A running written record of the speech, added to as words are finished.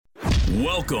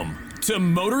Welcome to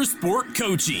Motorsport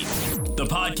Coaching, the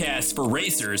podcast for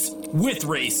racers with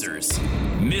racers.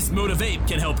 Miss Motivate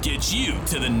can help get you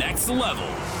to the next level.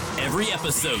 Every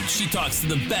episode, she talks to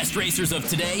the best racers of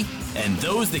today and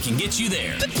those that can get you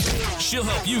there. She'll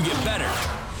help you get better.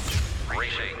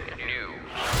 Racing news.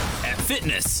 At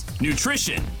fitness,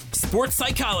 nutrition, sports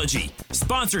psychology,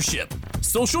 sponsorship,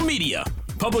 social media,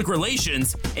 public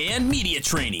relations, and media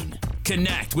training.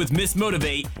 Connect with Miss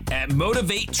Motivate at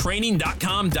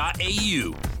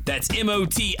motivatetraining.com.au. That's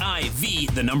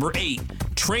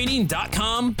MOTIV8,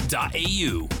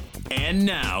 training.com.au. And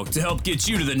now, to help get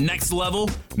you to the next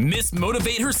level, Miss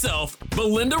Motivate herself,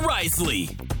 Belinda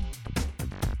Risley.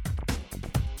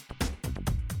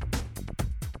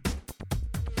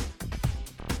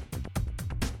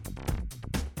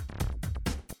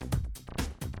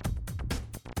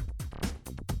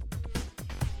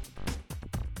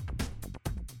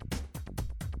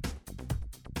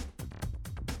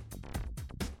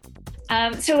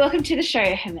 So welcome to the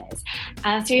show, Hermes.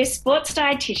 So you're a sports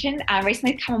dietitian,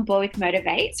 recently come on board with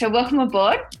Motivate. So welcome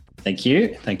aboard. Thank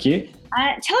you. Tell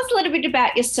us a little bit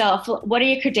about yourself. What are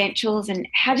your credentials and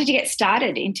how did you get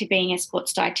started into being a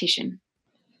sports dietitian?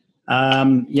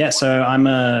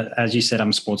 So as you said, I'm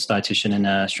a sports dietitian and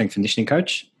a strength conditioning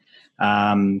coach.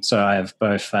 So I have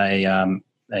both a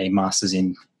master's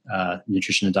in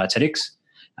nutrition and dietetics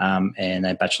and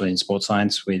a bachelor in sports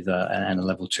science with and a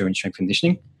level 2 in strength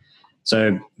conditioning.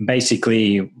 So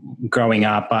basically, growing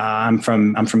up, I'm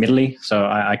from Italy, so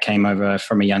I came over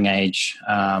from a young age,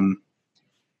 and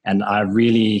I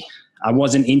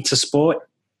wasn't into sport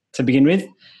to begin with,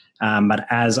 but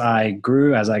as I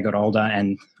grew, as I got older,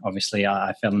 and obviously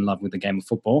I fell in love with the game of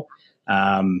football,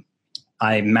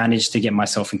 I managed to get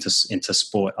myself into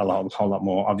sport a whole lot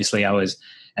more. Obviously, I was,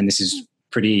 and this is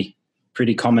pretty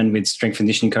common with strength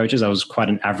conditioning coaches, I was quite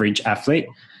an average athlete,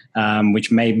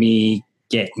 which made me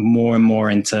get more and more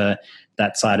into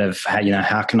that side of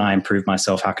how can I improve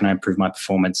myself? How can I improve my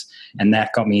performance? And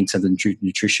that got me into the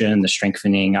nutrition, the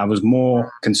strengthening. I was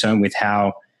more concerned with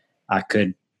how I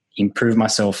could improve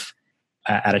myself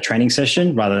at a training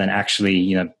session rather than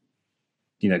actually,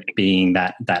 being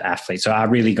that athlete. So I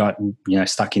really got,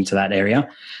 stuck into that area.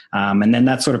 And then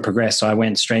that sort of progressed. So I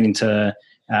went straight into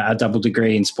a double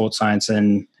degree in sports science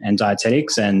and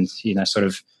dietetics and,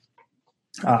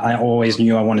 I always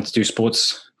knew I wanted to do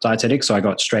sports dietetics, so I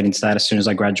got straight into that as soon as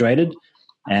I graduated.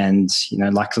 And,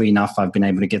 luckily enough, I've been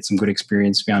able to get some good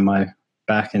experience behind my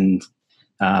back. And,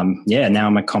 now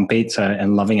I'm at Compete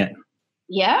and loving it.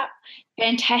 Yeah,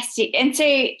 fantastic. And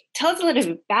so tell us a little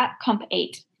bit about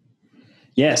Compete.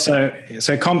 Yeah, so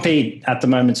Compete at the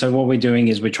moment, so what we're doing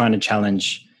is we're trying to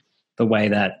challenge the way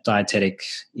that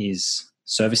dietetics is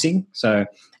servicing. So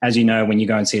as you know, when you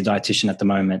go and see a dietitian at the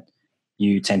moment,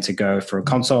 you tend to go for a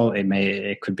consult.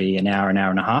 It could be an hour and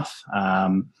a half.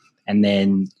 And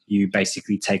then you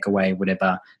basically take away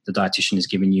whatever the dietitian has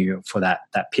given you for that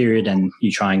period and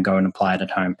you try and go and apply it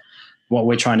at home. What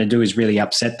we're trying to do is really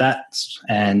upset that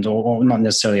or not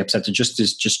necessarily upset it,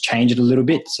 just change it a little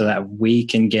bit so that we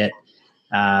can get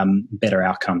better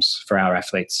outcomes for our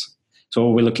athletes. So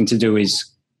what we're looking to do is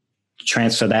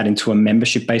transfer that into a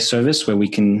membership-based service where we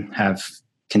can have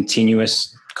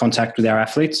continuous contact with our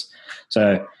athletes.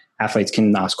 So athletes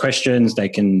can ask questions. They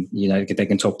can, they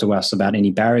can talk to us about any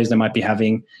barriers they might be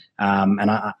having.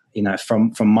 And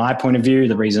from my point of view,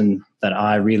 the reason that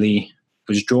I really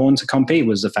was drawn to Compete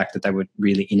was the fact that they were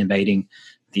really innovating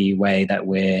the way that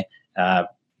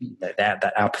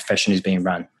that our profession is being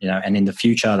run. And in the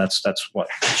future, that's what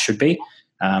it should be,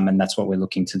 and that's what we're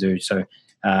looking to do. So,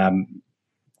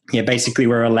 basically,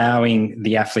 we're allowing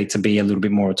the athlete to be a little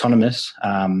bit more autonomous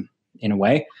in a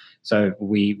way. So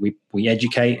we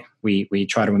educate, we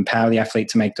try to empower the athlete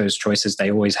to make those choices. They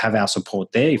always have our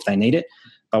support there if they need it.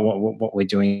 But what we're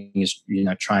doing is,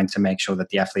 trying to make sure that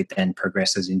the athlete then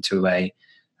progresses into a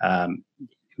I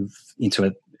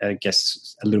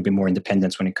guess, a little bit more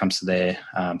independence when it comes to their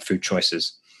food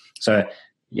choices. So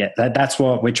that's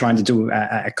what we're trying to do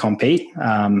at Compete.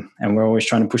 And we're always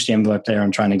trying to push the envelope there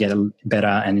and trying to get better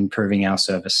and improving our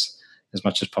service as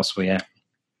much as possible. Yeah.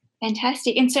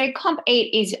 Fantastic. And so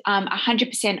Compete is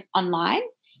 100% online.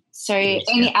 So Yes,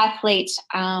 any athlete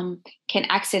can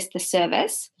access the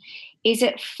service. Is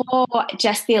it for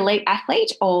just the elite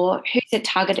athlete or who's it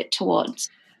targeted towards?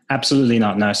 Absolutely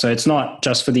not. No. So it's not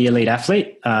just for the elite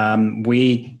athlete.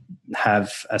 We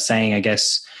have a saying, I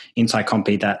guess, inside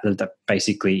Compete that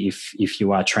basically if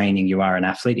you are training, you are an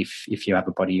athlete. If you have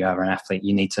a body, you are an athlete.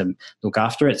 You need to look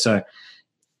after it. So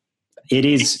It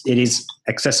is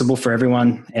accessible for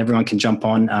everyone. Everyone can jump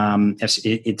on.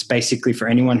 It's basically for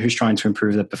anyone who's trying to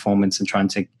improve their performance and trying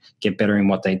to get better in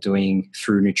what they're doing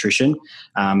through nutrition.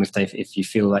 If you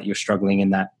feel that you're struggling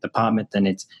in that department, then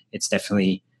it's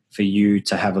definitely for you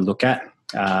to have a look at.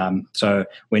 So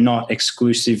we're not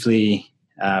exclusive to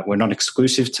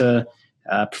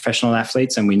professional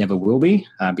athletes, and we never will be,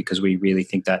 because we really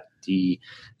think that the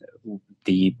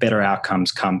better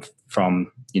outcomes come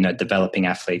from developing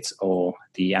athletes or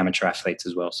the amateur athletes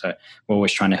as well. So we're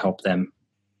always trying to help them,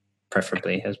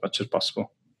 preferably as much as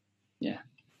possible. Yeah.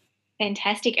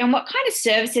 Fantastic. And what kind of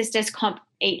services does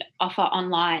CompEat offer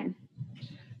online?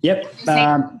 Yep.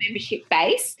 Membership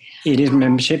base. It is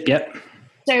membership. Yep.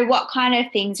 So what kind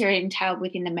of things are entailed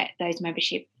within those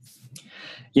memberships?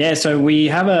 Yeah. So we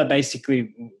have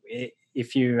basically,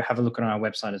 if you have a look on our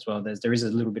website as well, there is a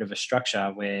little bit of a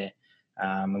structure where,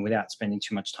 and without spending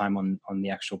too much time on the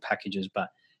actual packages, but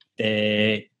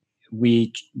it's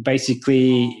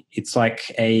like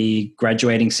a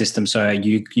graduating system. So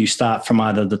you start from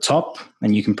either the top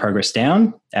and you can progress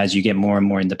down as you get more and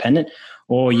more independent,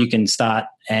 or you can start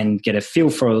and get a feel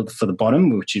for the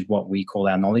bottom, which is what we call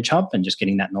our knowledge hub, and just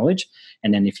getting that knowledge.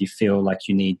 And then if you feel like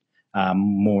you need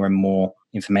more and more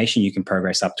information, you can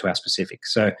progress up to our specific.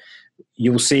 So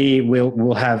you'll see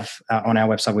we'll have on our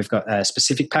website, we've got a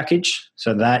specific package.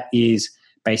 So that is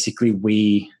basically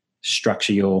we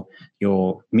structure your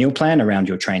meal plan around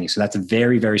your training. So that's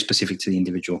very, very specific to the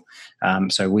individual.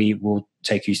 So we will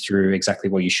take you through exactly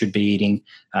what you should be eating.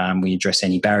 We address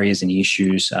any barriers, any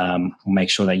issues. We'll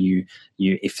make sure that you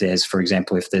if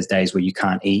there's days where you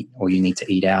can't eat or you need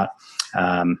to eat out,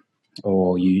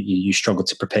 or you struggle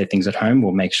to prepare things at home,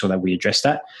 we'll make sure that we address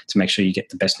that to make sure you get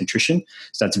the best nutrition.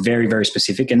 So that's very, very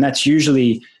specific. And that's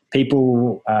usually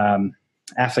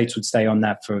athletes would stay on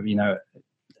that for,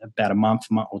 about a month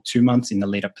or 2 months in the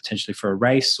lead up potentially for a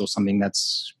race or something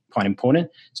that's quite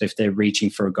important. So if they're reaching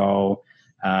for a goal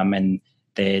and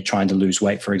they're trying to lose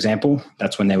weight, for example,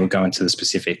 that's when they would go into the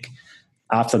specific.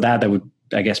 After that, they would,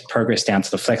 progress down to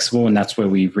the flexible, and that's where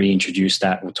we reintroduce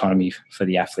that autonomy for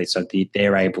the athletes. So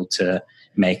they're able to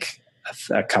make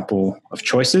a couple of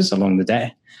choices along the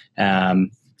day.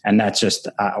 And that's just,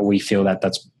 we feel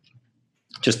that's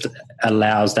just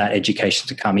allows that education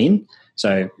to come in.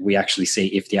 So we actually see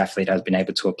if the athlete has been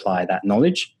able to apply that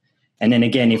knowledge. And then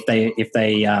again, if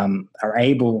they are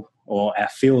able or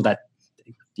feel that,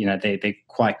 they're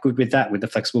quite good with that, with the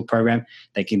flexible program,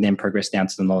 they can then progress down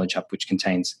to the knowledge hub, which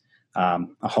contains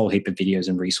a whole heap of videos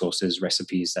and resources,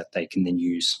 recipes that they can then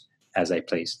use as they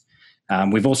please.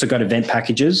 We've also got event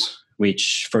packages,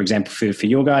 which, for example, for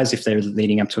your guys, if they're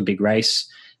leading up to a big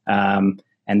race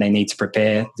and they need to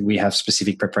prepare, we have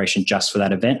specific preparation just for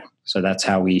that event. So that's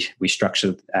how we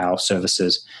structure our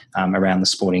services around the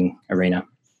sporting arena.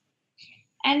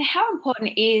 And how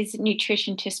important is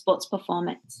nutrition to sports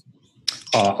performance?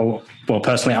 Well,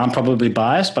 personally, I'm probably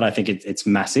biased, but I think it's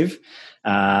massive.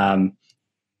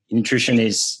 Nutrition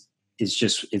is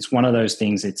it's one of those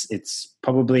things. It's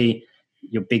probably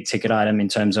your big ticket item in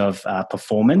terms of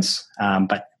performance.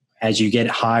 But as you get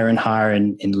higher and higher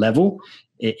in level,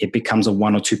 it becomes a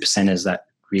 1 or 2% that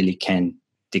really can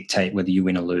dictate whether you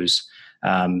win or lose.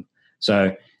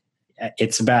 So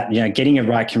it's about, getting it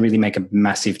right can really make a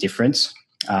massive difference.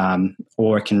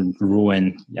 Or it can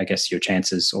ruin, your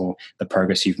chances or the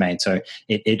progress you've made. So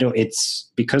it's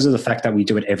because of the fact that we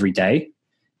do it every day.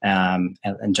 And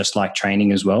just like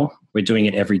training as well, we're doing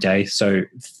it every day. So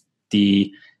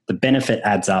the benefit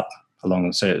adds up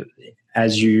along. So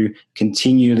as you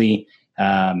continually,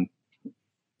 as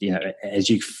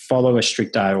you follow a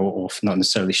strict diet or not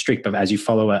necessarily strict, but as you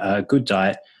follow a good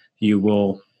diet, you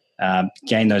will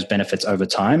gain those benefits over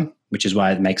time, which is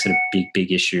why it makes it a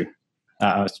big issue,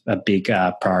 a big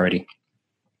priority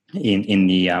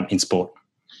in sport.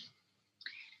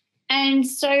 And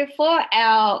so for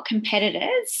our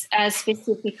competitors,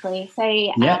 specifically,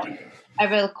 say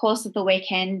over the course of the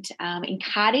weekend in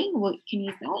karting, we can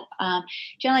use that.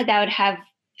 Generally, they would have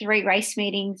 3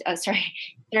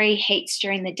 heats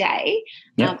during the day,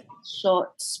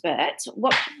 short spurts.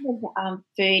 What kind of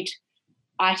food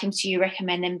items do you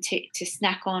recommend them to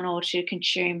snack on or to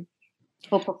consume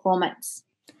for performance?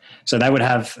 So they would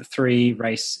have 3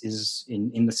 races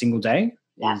in the single day.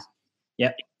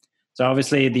 Yep. So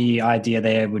obviously the idea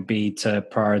there would be to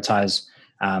prioritize.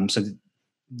 So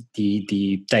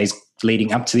the days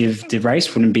leading up to the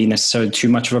race wouldn't be necessarily too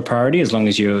much of a priority, as long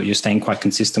as you're staying quite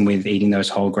consistent with eating those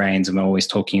whole grains. And we're always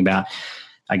talking about,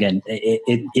 again,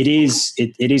 it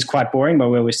is quite boring, but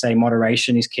we always say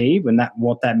moderation is key.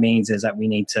 What that means is that we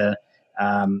need to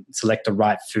select the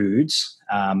right foods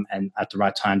and at the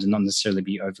right times, and not necessarily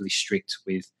be overly strict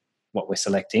with what we're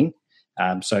selecting.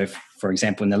 So, for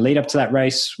example, in the lead up to that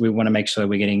race, we want to make sure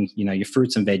we're getting, your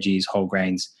fruits and veggies, whole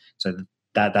grains. So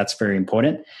that's very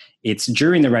important. It's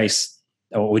during the race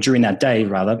or during that day,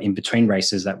 rather, in between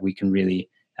races, that we can really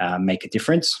make a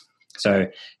difference. So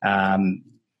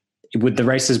would the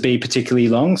races be particularly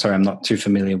long? Sorry, I'm not too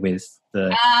familiar with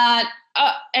the...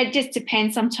 It just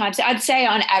depends sometimes. I'd say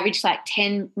on average like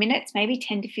 10 minutes, maybe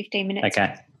 10 to 15 minutes.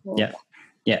 Okay,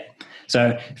 yeah.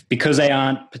 So because they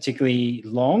aren't particularly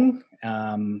long,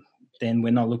 then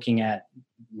we're not looking at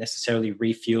necessarily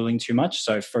refueling too much.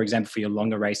 So, for example, for your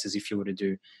longer races, if you were to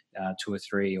do 2 or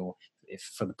 3, or if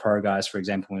for the pro guys, for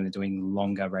example, when they're doing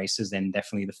longer races, then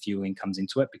definitely the fueling comes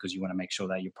into it, because you want to make sure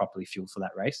that you're properly fueled for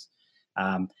that race.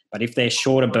 But if they're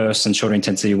shorter bursts and shorter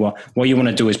intensity, what you want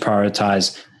to do is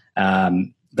prioritize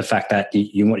the fact that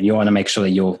you want to make sure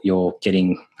that you're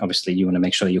getting, obviously you want to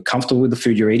make sure that you're comfortable with the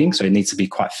food you're eating. So it needs to be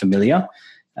quite familiar.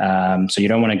 So you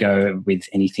don't want to go with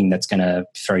anything that's going to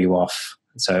throw you off.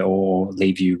 Or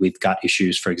leave you with gut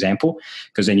issues, for example,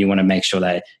 because then you want to make sure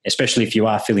that, especially if you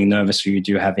are feeling nervous or you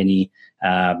do have any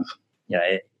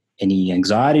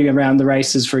anxiety around the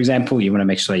races, for example, you want to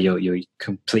make sure that you're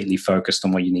completely focused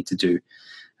on what you need to do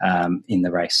in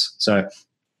the race. So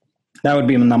that would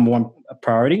be my number one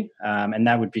priority, and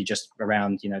that would be just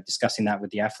around discussing that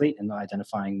with the athlete and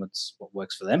identifying what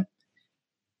works for them.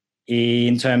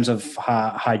 In terms of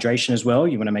hydration as well,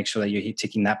 you want to make sure that you're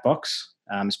ticking that box.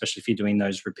 Especially if you're doing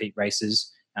those repeat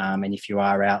races. And if you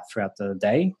are out throughout the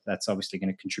day, that's obviously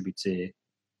going to contribute to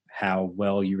how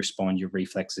well you respond, your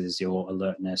reflexes, your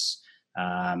alertness.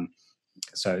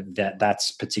 So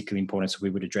that's particularly important. So we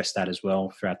would address that as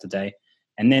well throughout the day.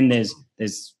 And then there's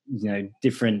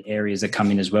different areas that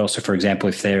come in as well. So, for example,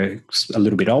 if they're a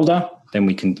little bit older, then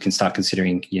we can start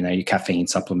considering, your caffeine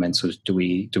supplements. Or do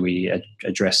we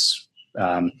address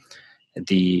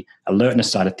the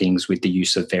alertness side of things with the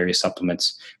use of various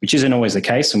supplements, which isn't always the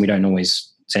case, and we don't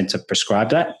always tend to prescribe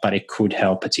that, but it could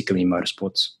help, particularly in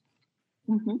motorsports.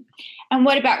 Mm-hmm. And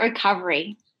what about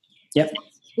recovery? Yep.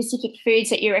 Specific foods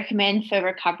that you recommend for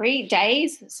recovery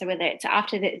days, so whether it's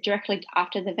directly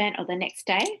after the event or the next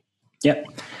day? Yep.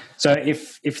 So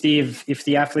if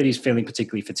the athlete is feeling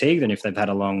particularly fatigued and if they've had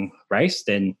a long race,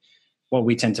 then what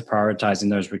we tend to prioritize in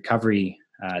those recovery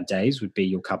days would be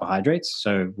your carbohydrates.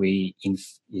 So in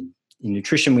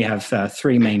nutrition, we have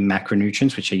 3 main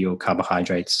macronutrients, which are your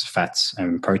carbohydrates, fats,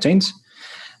 and proteins.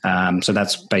 So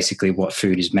that's basically what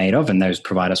food is made of, and those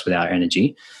provide us with our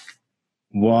energy.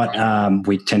 What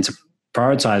we tend to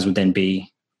prioritize would then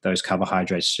be those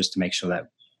carbohydrates, just to make sure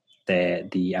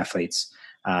that the athletes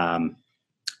are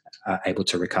able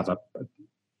to recover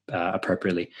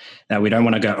appropriately. Now, we don't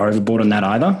want to go overboard on that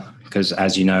either, because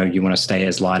as you know, you want to stay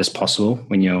as light as possible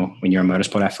when you're a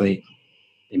motorsport athlete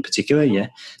in particular. Yeah.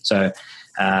 So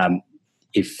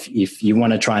if you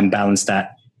want to try and balance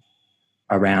that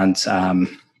around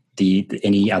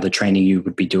any other training you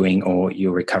would be doing or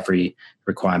your recovery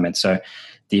requirements. So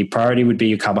the priority would be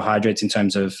your carbohydrates in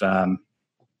terms of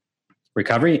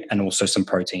recovery, and also some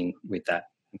protein with that.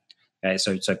 Okay.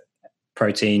 So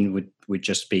protein would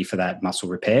just be for that muscle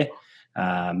repair,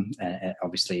 and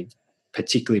obviously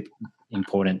particularly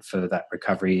important for that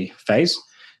recovery phase.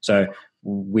 So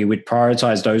we would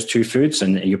prioritize those 2 foods,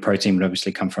 and your protein would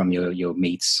obviously come from your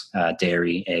meats,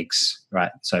 dairy, eggs,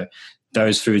 right? So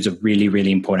those foods are really,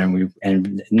 really important.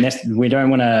 We don't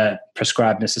want to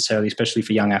prescribe necessarily, especially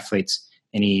for young athletes,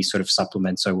 any sort of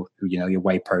supplements. So, your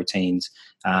whey proteins,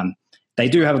 they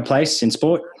do have a place in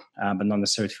sport, but not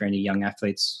necessarily for any young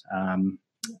athletes.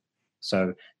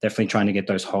 So definitely trying to get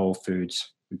those whole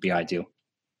foods would be ideal.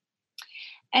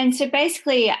 And so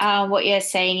basically what you're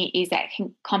saying is that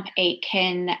Comp8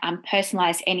 can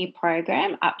personalise any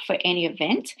program up for any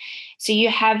event. So you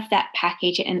have that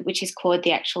package, and which is called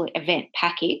the actual event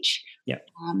package. Yeah.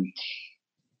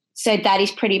 So that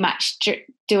is pretty much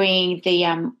doing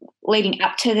the leading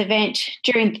up to the event,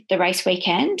 during the race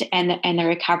weekend, and the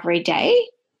recovery day,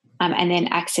 and then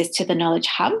access to the Knowledge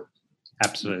Hub.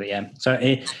 Absolutely, yeah. So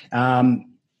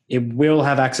it will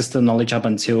have access to the Knowledge Hub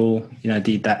until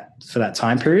for that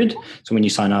time period. So when you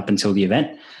sign up until the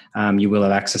event, you will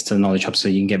have access to the Knowledge Hub, so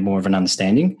you can get more of an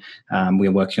understanding.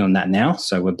 We're working on that now,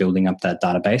 so we're building up that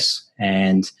database,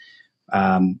 and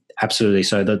absolutely.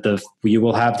 So you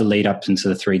will have the lead up into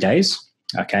the 3 days,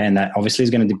 okay, and that obviously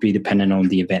is going to be dependent on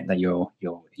the event that you're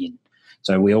in.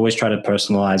 So we always try to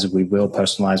personalize. We will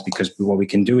personalize, because what we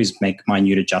can do is make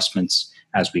minute adjustments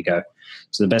as we go.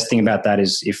 So the best thing about that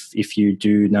is if you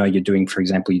do know you're doing, for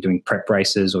example, you're doing prep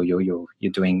races or you're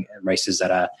doing races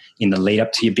that are in the lead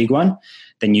up to your big one,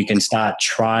 then you can start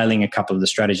trialing a couple of the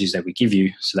strategies that we give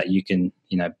you so that you can,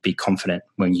 be confident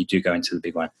when you do go into the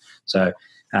big one. So,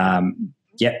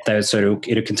 it'll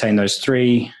contain those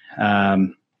 3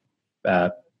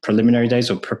 preliminary days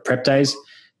or prep days.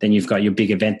 Then you've got your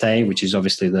big event day, which is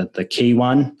obviously the key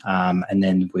one. And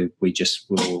then we'll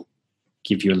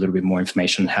give you a little bit more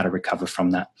information on how to recover from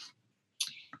that.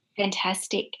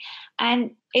 Fantastic.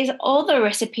 And is all the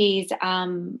recipes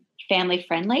family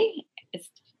friendly?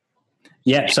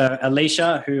 Yeah. So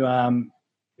Alicia, who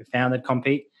founded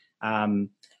Compete,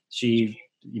 she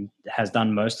has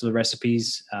done most of the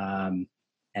recipes,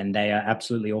 and they are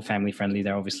absolutely all family friendly.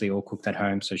 They're obviously all cooked at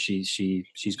home. So she's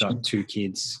got 2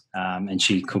 kids, and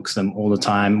she cooks them all the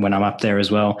time when I'm up there as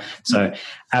well. So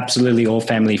absolutely all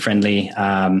family friendly.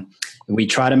 We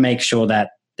try to make sure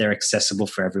that they're accessible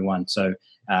for everyone. So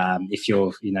if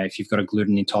you've got a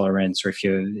gluten intolerance, or if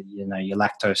you're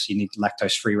lactose, you need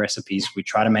lactose free recipes. We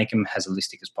try to make them as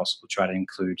holistic as possible. Try to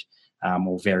include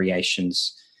more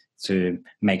variations to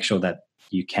make sure that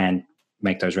you can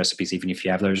make those recipes even if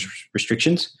you have those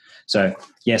restrictions. So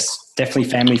yes, definitely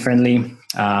family friendly.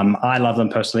 I love them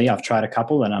personally. I've tried a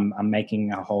couple and I'm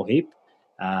making a whole heap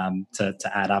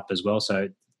to add up as well. So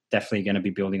definitely going to be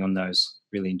building on those,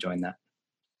 really enjoying that.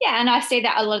 Yeah, and I see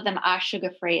that a lot of them are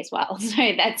sugar-free as well.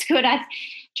 So that's good. I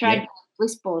tried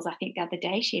bliss balls, I think, the other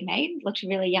day she made. Looked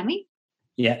really yummy.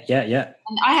 Yeah. And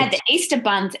I had the Easter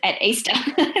buns at Easter.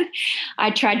 I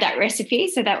tried that recipe,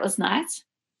 so that was nice.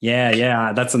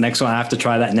 Yeah. That's the next one. I have to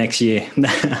try that next year.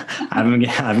 I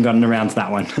haven't gotten around to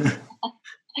that one.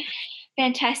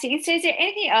 Fantastic. So is there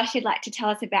anything else you'd like to tell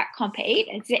us about Compete?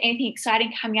 Is there anything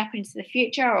exciting coming up into the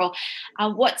future, or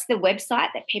what's the website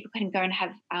that people can go and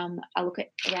have a look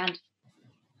at around?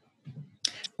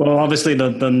 Well, obviously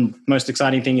the most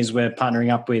exciting thing is we're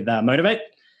partnering up with Motivate.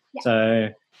 Yeah. So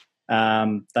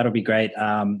that'll be great.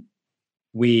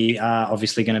 We are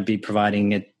obviously going to be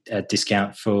providing a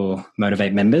discount for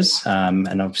Motivate members.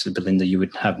 And obviously, Belinda, you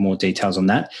would have more details on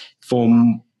that. For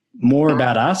more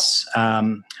about us,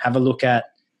 have a look at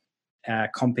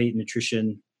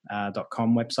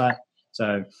CompeteNutrition.com website.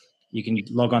 So you can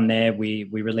log on there. We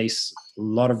release a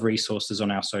lot of resources on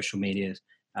our social media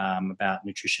about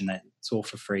nutrition. It's all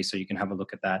for free, so you can have a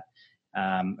look at that.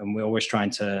 And we're always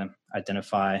trying to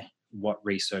identify what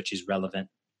research is relevant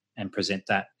and present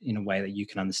that in a way that you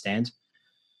can understand.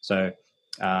 So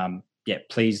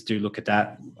please do look at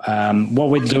that. What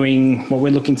we're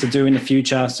looking to do in the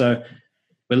future. So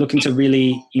we're looking to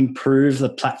really improve the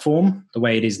platform the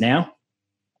way it is now.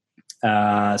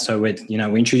 So we're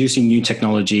introducing new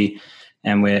technology,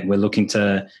 and we're looking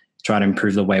to try to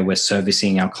improve the way we're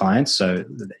servicing our clients. So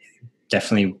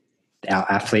definitely our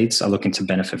athletes are looking to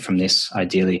benefit from this.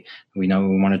 Ideally, we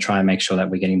want to try and make sure that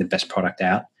we're getting the best product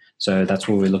out. So that's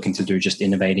what we're looking to do, just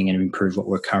innovating and improve what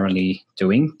we're currently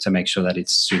doing to make sure that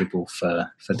it's suitable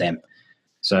for them.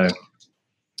 So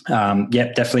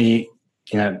definitely,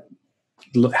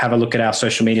 have a look at our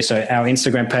social media. So our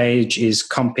Instagram page is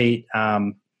Compete,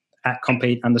 at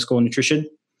Compete_nutrition.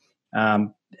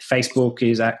 Facebook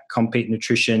is at Compete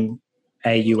Nutrition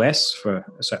AUS for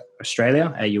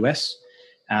Australia, AUS.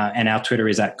 And our Twitter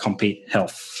is at Compete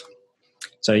Health.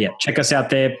 So check us out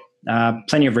there.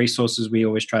 Plenty of resources. We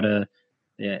always try to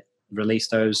release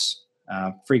those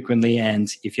frequently. And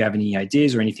if you have any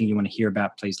ideas or anything you want to hear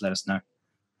about, please let us know.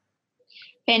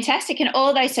 Fantastic. And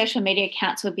all those social media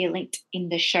accounts will be linked in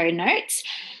the show notes.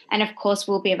 And, of course,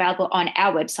 will be available on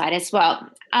our website as well.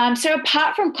 So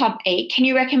apart from Compete, can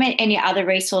you recommend any other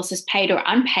resources, paid or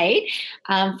unpaid,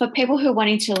 for people who are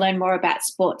wanting to learn more about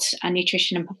sports,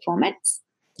 nutrition and performance?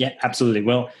 Yeah, absolutely.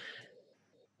 Well,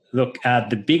 look,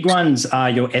 the big ones are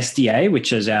your SDA,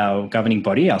 which is our governing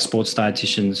body, our Sports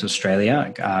Dietitians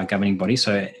Australia governing body.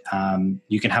 So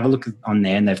you can have a look on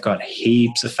there, and they've got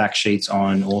heaps of fact sheets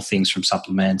on all things from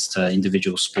supplements to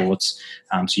individual sports.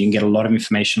 So you can get a lot of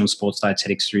information on sports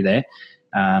dietetics through there.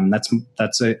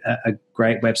 That's a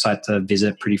great website to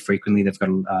visit pretty frequently. They've got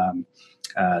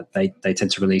they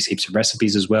tend to release heaps of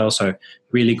recipes as well. So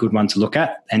really good one to look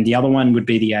at. And the other one would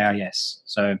be the AIS.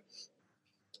 So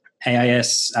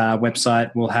AIS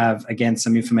website will have, again,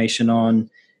 some information on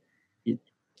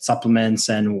supplements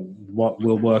and what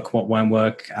will work, what won't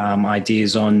work,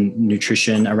 ideas on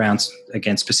nutrition around,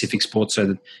 again, specific sports. So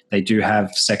that they do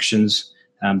have sections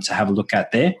to have a look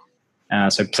at there.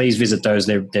 So please visit those.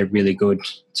 They're really good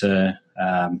to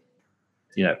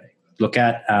look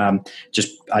at.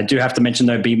 I do have to mention,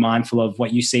 though, be mindful of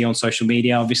what you see on social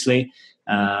media, obviously,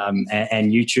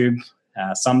 and YouTube.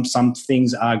 Some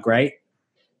things are great.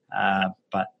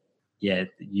 But yeah,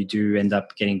 you do end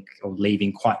up getting or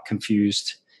leaving quite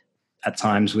confused at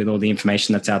times with all the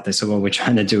information that's out there. So what we're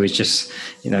trying to do is just,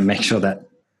 make sure that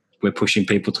we're pushing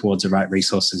people towards the right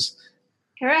resources.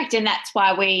 Correct. And that's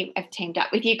why we have teamed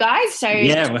up with you guys. So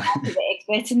yeah, the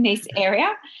experts in this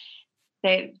area. So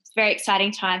it's a very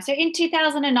exciting time. So in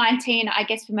 2019, I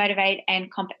guess for Motivate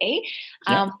and CompE,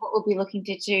 what we'll be looking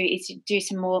to do is to do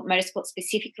some more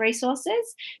motorsport-specific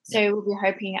resources. So we'll be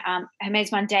hoping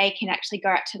Hermes one day can actually go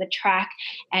out to the track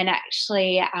and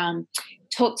actually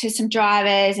talk to some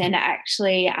drivers and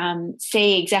actually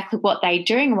see exactly what they're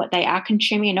doing and what they are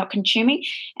consuming and not consuming,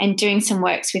 and doing some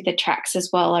works with the tracks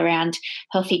as well around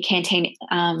healthy canteen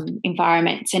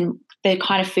environments and the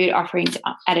kind of food offerings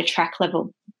at a track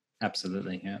level.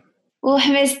 Absolutely, yeah. Well,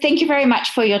 Hermes, thank you very much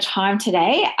for your time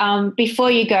today. Before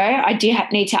you go, I do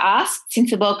need to ask, since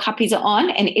the World Cup is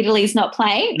on and Italy's not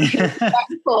playing,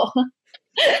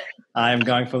 I am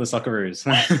going for the Socceroos.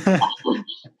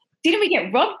 Didn't we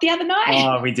get robbed the other night?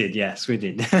 Oh, we did. Yes, we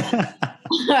did.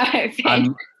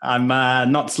 I'm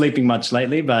not sleeping much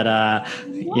lately, but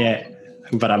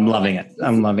but I'm loving it.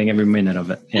 I'm loving every minute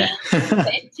of it. Yeah.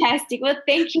 Fantastic. Well,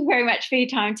 thank you very much for your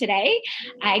time today.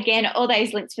 Again, all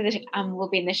those links for the will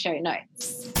be in the show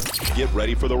notes. Get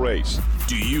ready for the race.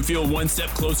 Do you feel one step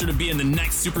closer to being the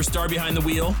next superstar behind the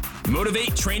wheel?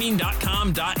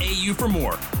 MotivateTraining.com.au for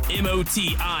more.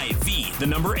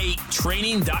 MOTIV, 8,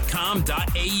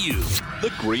 training.com.au.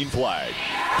 The green flag.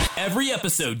 Every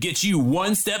episode gets you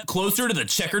one step closer to the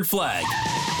checkered flag.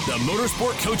 The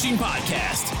Motorsport Coaching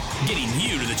Podcast, getting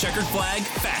you to the checkered flag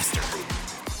faster.